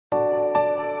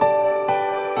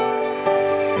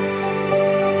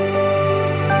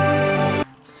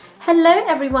Hello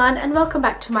everyone and welcome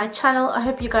back to my channel. I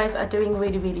hope you guys are doing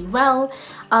really well.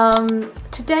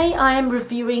 Today I am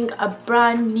reviewing a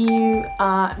brand new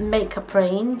makeup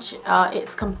range.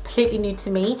 It's completely new to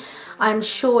me. I'm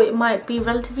sure it might be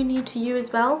relatively new to you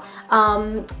as well.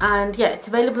 And yeah, it's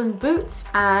available in Boots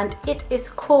and it is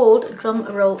called, drum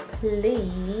roll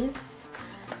please,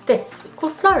 it's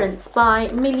called Florence by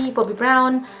Millie Bobby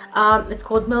Brown. It's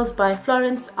called Mills by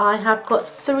Florence. I have got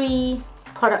 3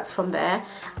 products from there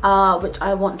which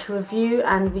I want to review,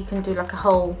 and we can do like a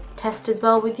whole test as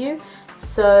well with you.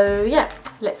 So yeah,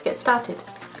 let's get started.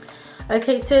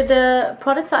 Okay, so the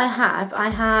products I have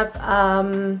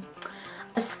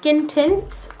a skin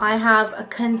tint, I have a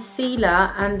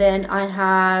concealer, and then I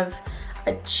have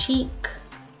a cheek,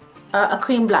 a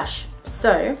cream blush.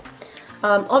 So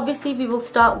obviously we will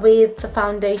start with the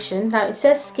foundation. Now it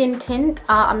says skin tint.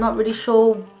 I'm not really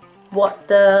sure what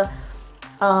the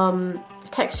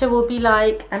texture will be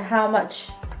like and how much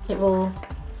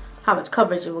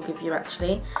coverage it will give you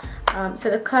actually. So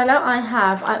the color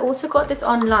I also got this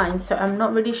online, so I'm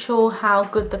not really sure how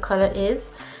good the color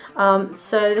is.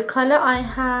 So the color I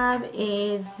have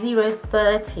is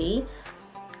 030.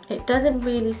 It doesn't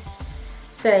really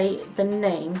say the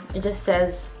name, it just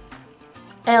says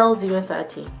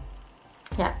L030.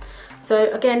 Yeah,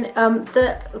 so again,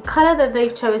 the color that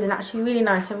they've chosen actually really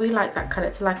nice. I really like that color.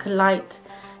 It's like a light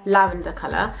lavender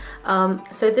color.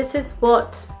 So this is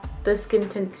what the skin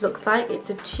tint looks like.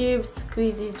 It's a tube,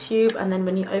 squeezy tube, and then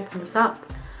when you open this up,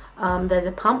 there's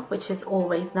a pump, which is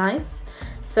always nice.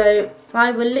 So I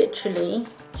will literally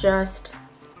just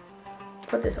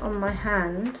put this on my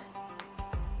hand.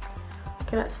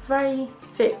 Okay, that's very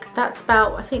thick. That's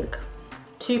about, I think,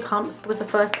 2 pumps, because the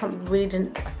first pump really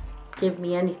didn't give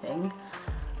me anything.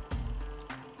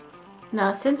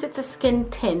 Now, since it's a skin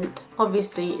tint,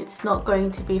 obviously it's not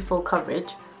going to be full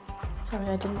coverage. Sorry,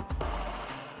 I didn't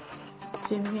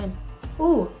zoom in.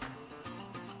 Ooh.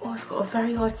 Oh, it's got a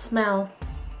very odd smell.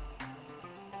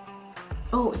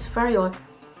 Oh, it's very odd. It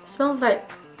smells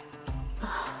like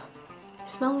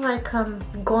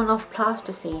gone off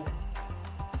plasticine,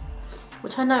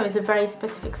 which I know is a very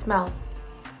specific smell.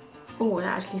 Oh, it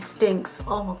actually stinks.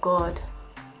 Oh my god.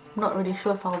 I'm not really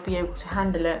sure if I'll be able to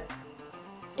handle it.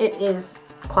 It is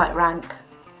quite rank.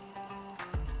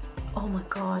 Oh my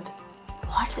god,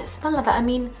 why does it smell like that? I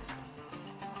mean,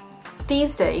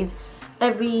 these days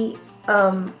every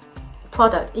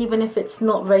product, even if it's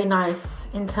not very nice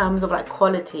in terms of like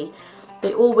quality,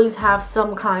 they always have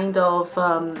some kind of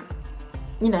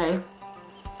you know,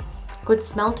 good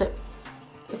smell to it.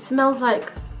 It smells like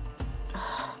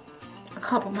I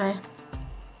can't put my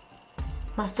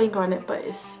finger on it, but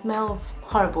it smells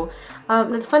horrible.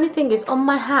 The funny thing is, on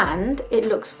my hand it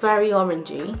looks very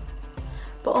orangey,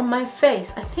 but on my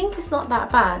face I think it's not that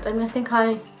bad. I mean, I think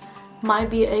I might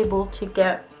be able to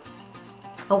get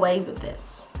away with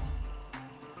this.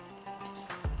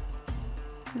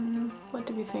 What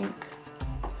do we think?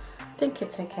 I think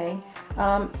it's okay.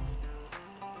 I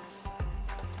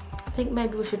think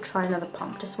maybe we should try another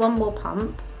pump, just one more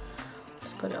pump.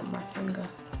 Just put it on my finger.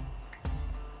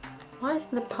 Why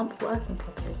isn't the pump working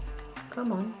properly?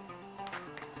 Come on.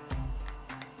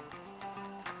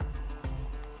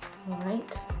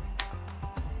 Alright.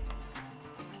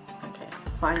 Okay,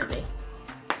 finally.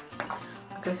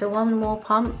 Okay, so one more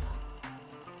pump.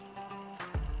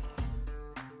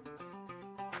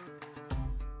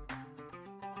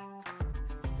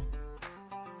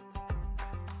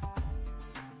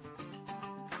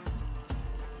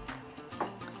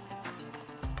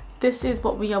 This is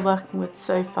what we are working with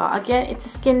so far. Again, it's a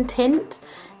skin tint,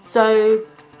 so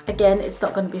again, it's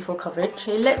not going to be full coverage.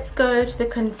 Okay, let's go to the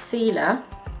concealer.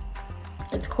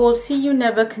 It's called See You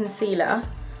Never Concealer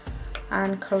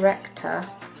and Corrector.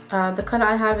 The colour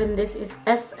I have in this is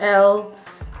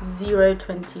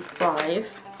FL025.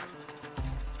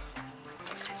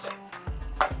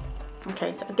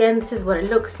 Okay, so again, this is what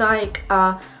it looks like.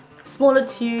 Smaller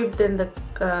tube than the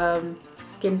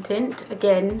skin tint.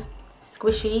 Again,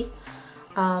 squishy,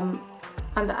 and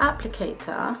the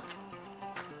applicator,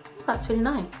 that's really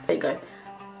nice. There you go.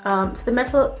 So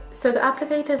the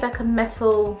applicator is like a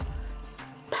metal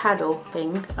paddle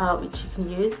thing, which you can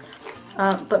use.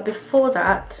 But before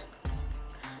that,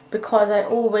 because I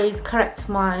always correct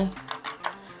my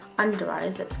under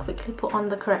eyes, let's quickly put on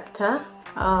the corrector,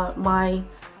 my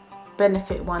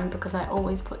Benefit one, because I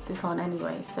always put this on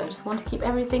anyway. So I just want to keep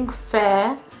everything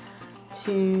fair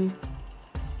to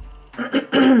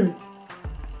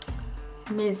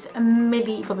Ms.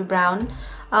 Millie Bobby Brown.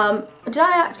 Did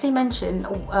I actually mention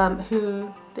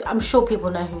who? I'm sure people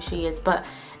know who she is, but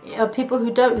people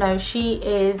who don't know, she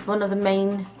is one of the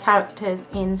main characters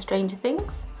in Stranger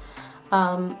Things.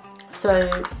 And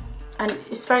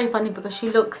it's very funny because she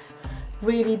looks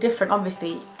really different.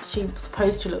 Obviously, she's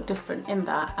supposed to look different in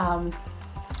that,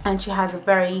 and she has a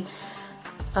very,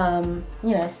 you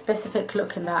know, specific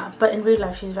look in that. But in real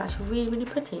life, she's actually really, really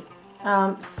pretty.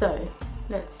 So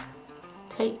let's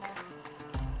take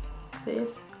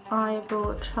this. I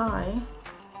will try.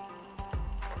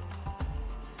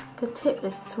 The tip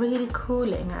is really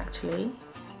cooling, actually.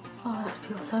 Oh, that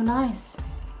feels so nice.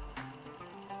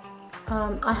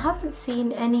 I haven't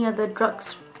seen any other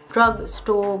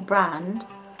drugstore brand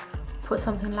put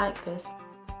something like this.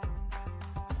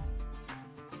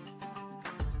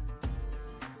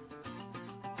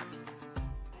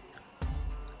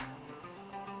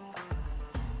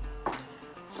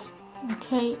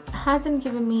 Okay, it hasn't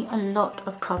given me a lot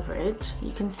of coverage.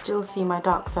 You can still see my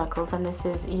dark circles, and this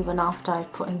is even after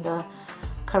I've put in the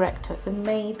corrector, so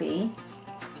maybe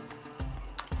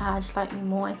add slightly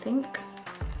more, I think.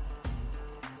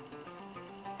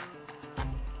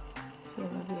 So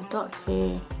maybe a dot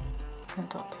here, and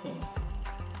a dot here.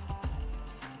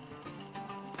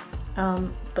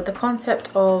 But the concept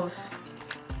of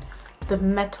the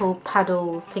metal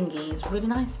paddle thingy is really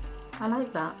nice. I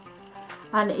like that.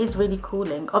 And it is really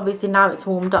cooling. Obviously now it's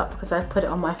warmed up because I've put it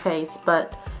on my face,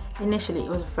 but initially it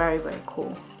was very, very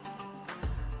cool.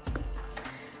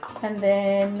 And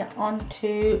then on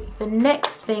to the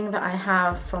next thing that I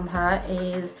have from her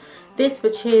is this,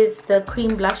 which is the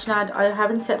cream blush. Now I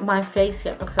haven't set my face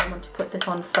yet because I want to put this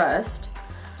on first.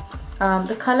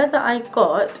 The colour that I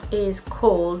got is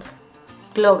called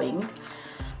Glowing.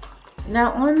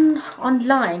 Now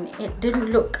online it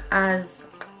didn't look as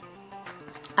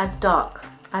dark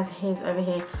as it is over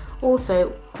here. Also,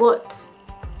 what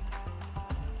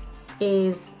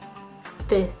is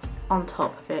this on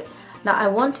top of it? Now I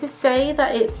want to say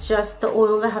that it's just the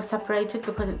oil that have separated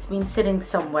because it's been sitting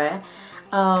somewhere.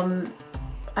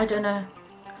 I don't know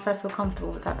if I feel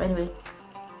comfortable with that, but anyway,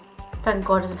 thank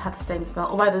God it doesn't have the same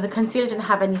smell. Or rather, the concealer didn't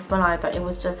have any smell either, it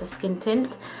was just a skin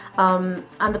tint. And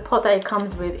the pot that it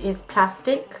comes with is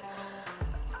plastic.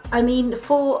 I mean,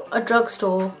 for a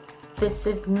drugstore, this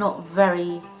is not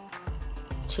very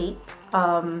cheap.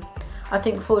 I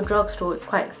think for a drugstore it's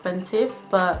quite expensive,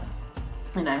 but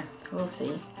you know, we'll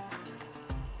see.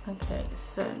 Okay,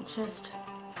 so just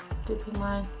dipping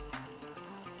my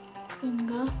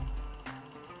finger.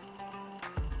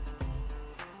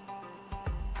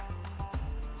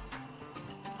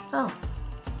 Oh,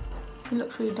 it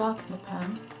looks really dark in the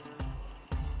pan.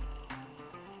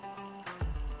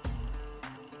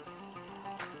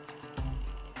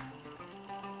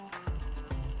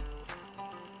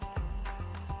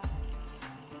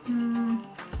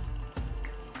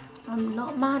 I'm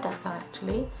not mad at that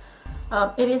actually.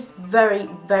 It is very,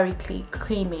 very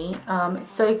creamy. It's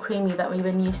so creamy that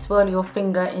when you swirl your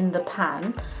finger in the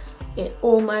pan, it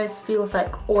almost feels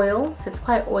like oil, so it's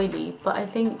quite oily, but I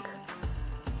think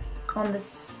on the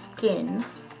skin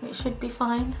it should be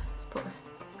fine. Let's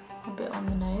put a bit on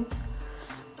the nose.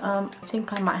 I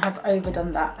think I might have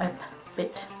overdone that a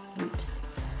bit. Oops.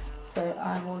 So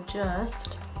I will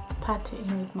just pat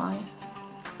it in with my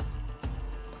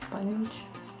sponge.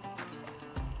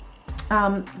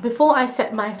 Before I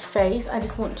set my face, I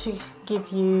just want to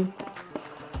give you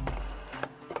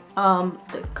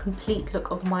the complete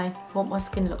look of what my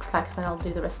skin looks like, and then I'll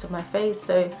do the rest of my face.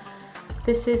 So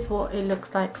this is what it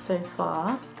looks like so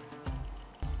far.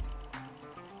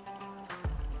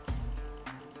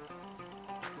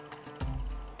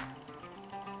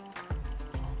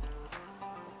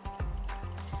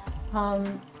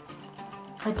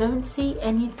 I don't see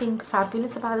anything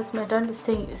fabulous about this. I don't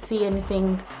see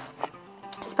anything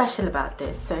special about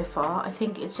this so far. I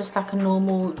think it's just like a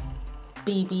normal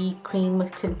BB cream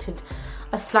tinted,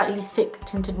 a slightly thick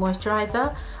tinted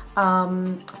moisturizer.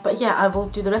 But yeah, I will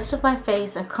do the rest of my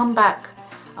face. I'll come back,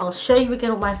 I'll show you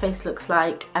again what my face looks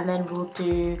like, and then we'll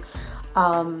do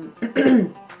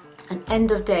an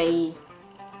end of day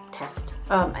test,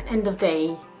 an end of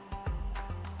day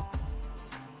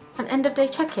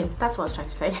check-in. That's what I was trying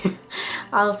to say.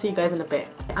 I'll see you guys in a bit.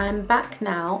 I'm back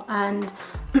now, and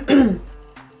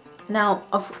now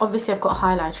obviously I've got a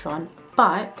highlighter on,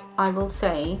 but I will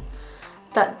say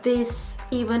that this,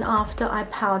 even after I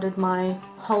powdered my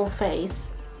whole face,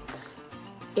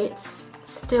 it's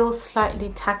still slightly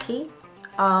tacky.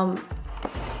 Now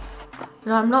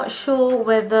I'm not sure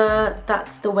whether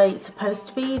that's the way it's supposed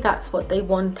to be, that's what they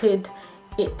wanted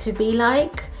it to be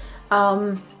like,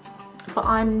 but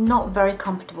I'm not very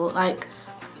comfortable. Like,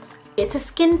 it's a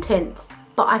skin tint,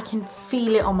 but I can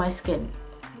feel it on my skin.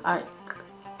 Like,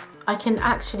 I can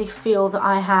actually feel that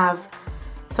I have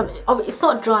some, it's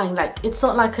not drying, like it's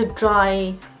not like a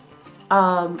dry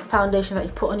foundation that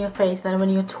you put on your face, then when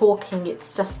you're talking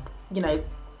it's just, you know,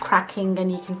 cracking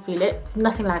and you can feel it. It's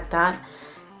nothing like that.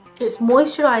 It's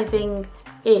moisturizing,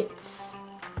 it's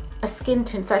a skin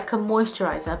tint, it's like a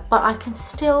moisturizer, but I can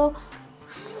still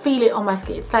feel it on my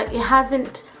skin. It's like it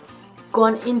hasn't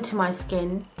gone into my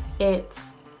skin, it's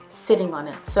sitting on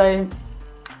it. So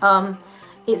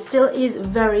it still is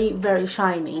very, very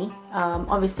shiny,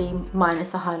 obviously minus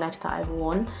the highlighter that I've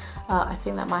worn. I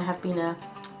think that might have been a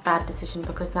bad decision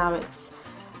because now it's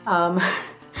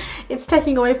it's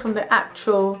taking away from the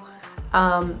actual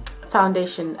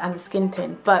foundation and the skin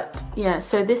tint. But yeah,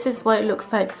 so this is what it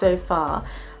looks like so far.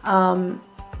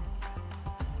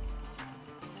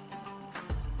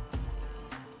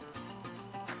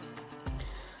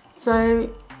 So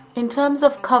in terms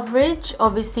of coverage,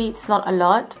 obviously it's not a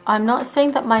lot. I'm not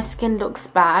saying that my skin looks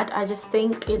bad, I just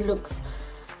think it looks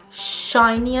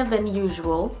shinier than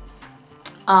usual,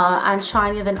 and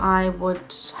shinier than I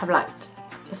would have liked,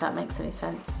 if that makes any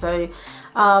sense. So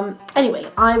anyway,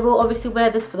 I will obviously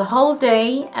wear this for the whole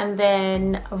day, and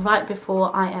then right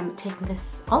before I am taking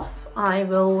this off, I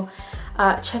will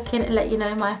check in and let you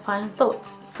know my final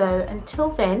thoughts. So until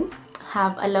then,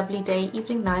 have a lovely day,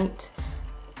 evening, night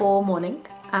or morning,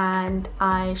 and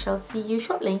I shall see you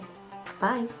shortly.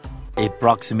 Bye.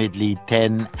 Approximately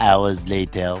 10 hours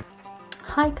later.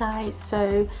 Hi guys,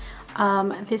 so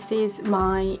this is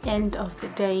my end of the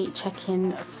day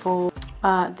check-in for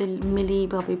the Millie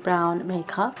Bobby Brown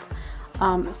makeup.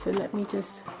 So let me just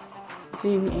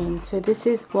zoom in. So this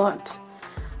is what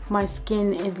my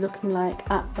skin is looking like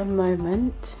at the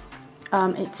moment.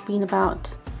 It's been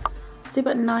about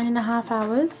 9.5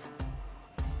 hours,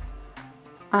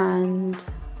 and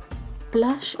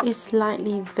blush is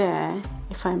slightly there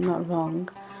if I'm not wrong,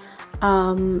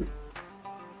 and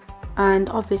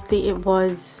obviously it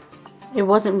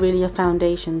wasn't really a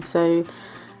foundation, so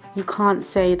you can't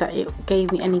say that it gave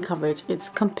me any coverage. It's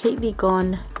completely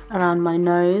gone around my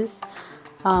nose,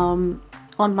 on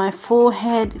my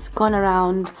forehead, it's gone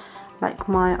around like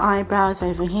my eyebrows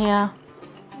over here,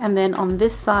 and then on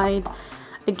this side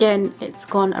again it's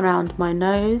gone around my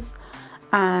nose,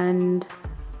 and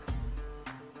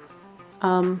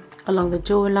along the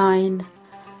jawline,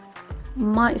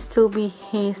 might still be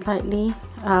here slightly.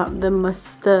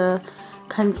 The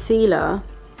concealer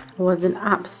was an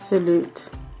absolute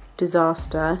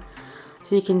disaster.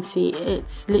 So you can see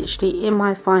it's literally in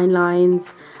my fine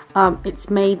lines. It's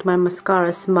made my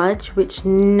mascara smudge, which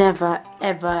never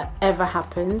ever ever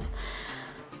happens.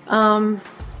 I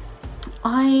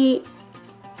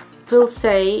will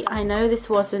say, I know this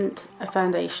wasn't a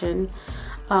foundation,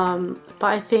 but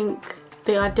I think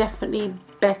they are definitely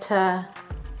better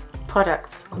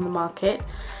products on the market.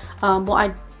 What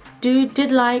I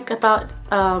did like about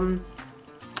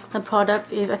the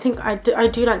products is, I think I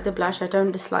do like the blush. I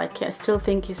don't dislike it. I still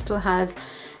think it still has,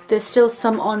 there's still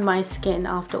some on my skin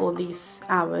after all these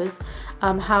hours.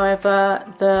 However,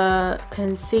 the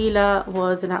concealer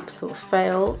was an absolute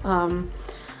fail.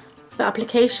 The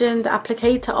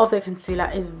applicator of the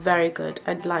concealer is very good.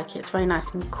 I like it. It's very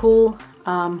nice and cool,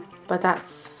 but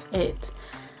that's it.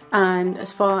 And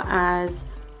as far as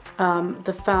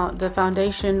the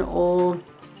foundation or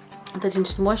the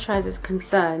tinted moisturizer is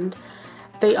concerned,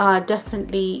 they are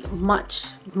definitely much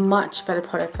better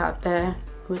products out there,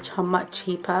 which are much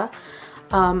cheaper,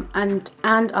 and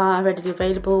are readily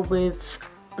available with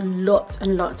lots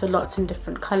and lots in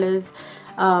different colors.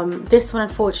 This one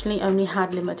unfortunately only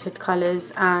had limited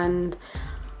colors, and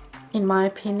in my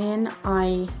opinion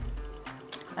I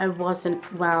wasn't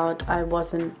wowed. I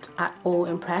wasn't at all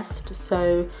impressed.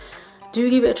 So do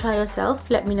give it a try yourself.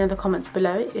 Let me know in the comments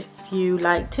below if you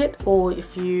liked it or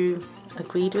if you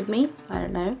agreed with me. I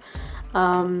don't know.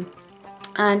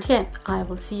 And yeah, I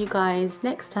will see you guys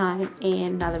next time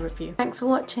in another review. Thanks for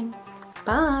watching.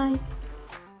 Bye.